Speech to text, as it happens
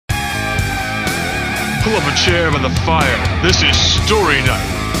Pull up a chair by the fire. This is Story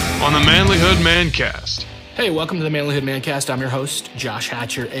Night on the Manlyhood Mancast. Hey, welcome to the Manlyhood Mancast. I'm your host, Josh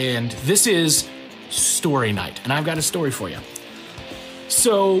Hatcher, and this is Story Night, and I've got a story for you.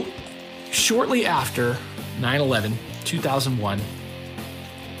 So, shortly after 9/11, 2001,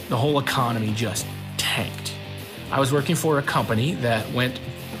 the whole economy just tanked. I was working for a company that went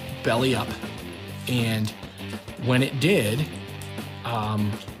belly up, and when it did,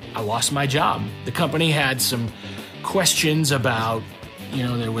 I lost my job. The company had some questions about,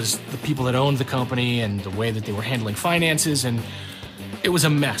 there was the people that owned the company and the way that they were handling finances, and it was a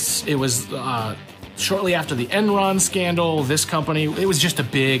mess. It was shortly after the Enron scandal, this company, it was just a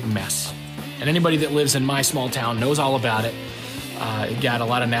big mess. And anybody that lives in my small town knows all about it. It got a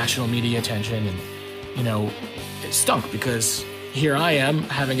lot of national media attention, and, it stunk because here I am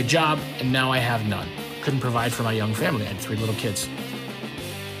having a job, and now I have none. Couldn't provide for my young family. I had 3 little kids.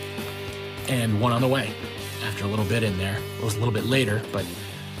 And one on the way after a little bit in there. It was a little bit later, but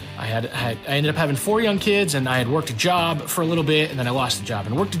I ended up having 4 young kids, and I had worked a job for a little bit, and then I lost the job,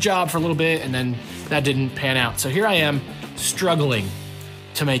 and worked a job for a little bit, and then that didn't pan out. So here I am struggling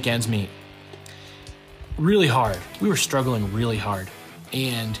to make ends meet. Really hard. We were struggling really hard.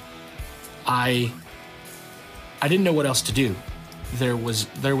 And I didn't know what else to do. There was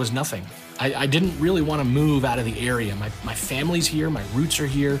nothing. I didn't really want to move out of the area. My family's here, my roots are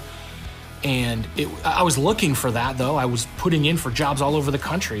here. And I was looking for that, though. I was putting in for jobs all over the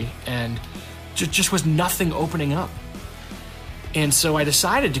country, and just was nothing opening up. And so I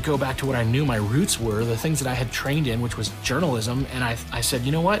decided to go back to what I knew my roots were, the things that I had trained in, which was journalism. And I said,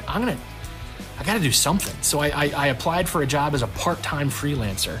 you know what? I got to do something. So I applied for a job as a part-time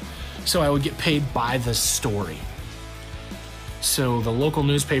freelancer, so I would get paid by the story. So the local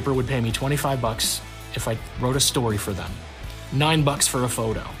newspaper would pay me $25 if I wrote a story for them, $9 for a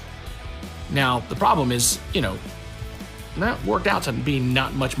photo. Now, the problem is, that worked out to be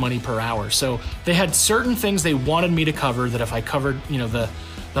not much money per hour. So they had certain things they wanted me to cover, that if I covered,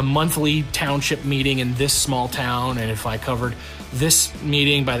 the monthly township meeting in this small town, and if I covered this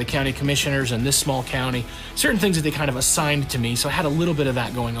meeting by the county commissioners in this small county, certain things that they kind of assigned to me. So I had a little bit of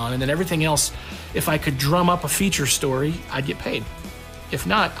that going on. And then everything else, if I could drum up a feature story, I'd get paid. If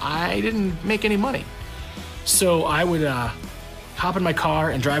not, I didn't make any money. So I would hop in my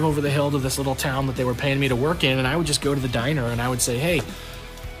car and drive over the hill to this little town that they were paying me to work in, and I would just go to the diner and I would say, hey,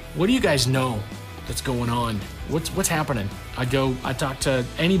 what do you guys know that's going on? What's happening? I'd talk to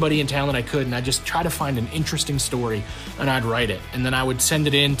anybody in town that I could, and I'd just try to find an interesting story, and I'd write it. And then I would send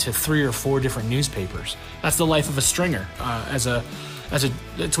it in to 3 or 4 different newspapers. That's the life of a stringer.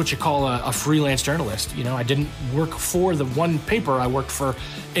 That's what you call a freelance journalist. I didn't work for the one paper. I worked for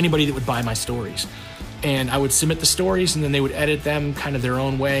anybody that would buy my stories. And I would submit the stories, and then they would edit them kind of their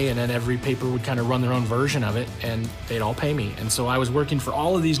own way, and then every paper would kind of run their own version of it, and they'd all pay me. And so I was working for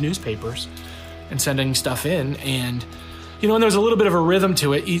all of these newspapers and sending stuff in, and and there was a little bit of a rhythm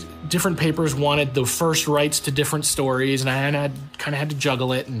to it. Different papers wanted the first rights to different stories, and I kind of had to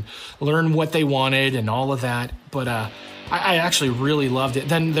juggle it and learn what they wanted and all of that. But I actually really loved it.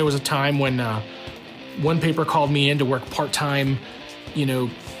 Then there was a time when one paper called me in to work part-time,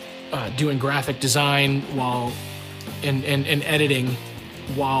 doing graphic design and editing,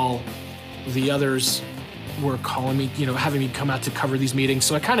 while the others were calling me, having me come out to cover these meetings.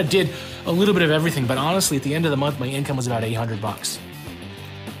 So I kind of did a little bit of everything, but honestly, at the end of the month, my income was about $800.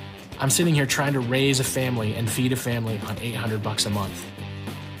 I'm sitting here trying to raise a family and feed a family on $800 a month.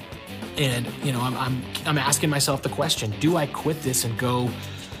 And, I'm asking myself the question, do I quit this and go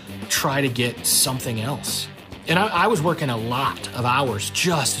try to get something else? And I was working a lot of hours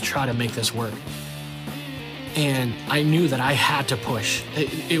just to try to make this work. And I knew that I had to push.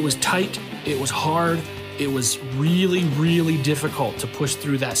 It was tight. It was hard. It was really, really difficult to push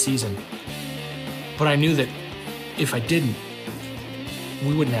through that season. But I knew that if I didn't,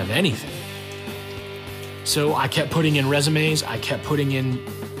 we wouldn't have anything. So I kept putting in resumes. I kept putting in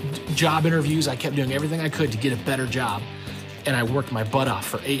job interviews. I kept doing everything I could to get a better job. And I worked my butt off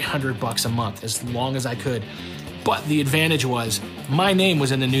for $800 a month, as long as I could. But the advantage was my name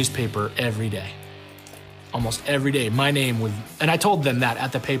was in the newspaper every day. Almost every day, my name would, and I told them that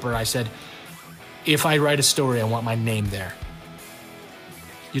at the paper. I said, if I write a story, I want my name there.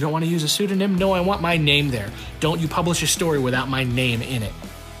 You don't want to use a pseudonym? No, I want my name there. Don't you publish a story without my name in it.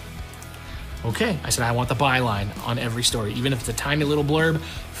 Okay, I said, I want the byline on every story, even if it's a tiny little blurb,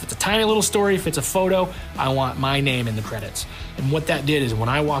 if it's a tiny little story, if it's a photo, I want my name in the credits. And what that did is when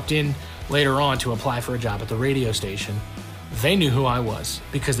I walked in later on to apply for a job at the radio station, they knew who I was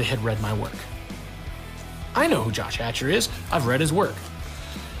because they had read my work. I know who Josh Hatcher is. I've read his work.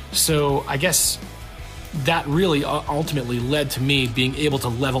 So I guess that really ultimately led to me being able to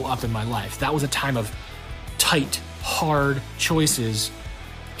level up in my life. That was a time of tight, hard choices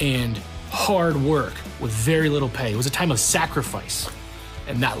and hard work with very little pay. It was a time of sacrifice,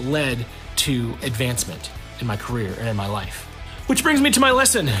 and that led to advancement in my career and in my life. Which brings me to my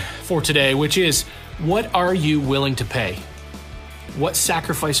lesson for today, which is, what are you willing to pay? What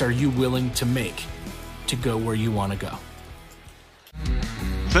sacrifice are you willing to make to go where you want to go?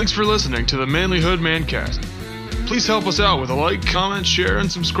 Thanks for listening to the Manlyhood Mancast. Please help us out with a like, comment, share,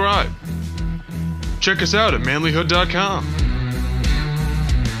 and subscribe. Check us out at manlyhood.com.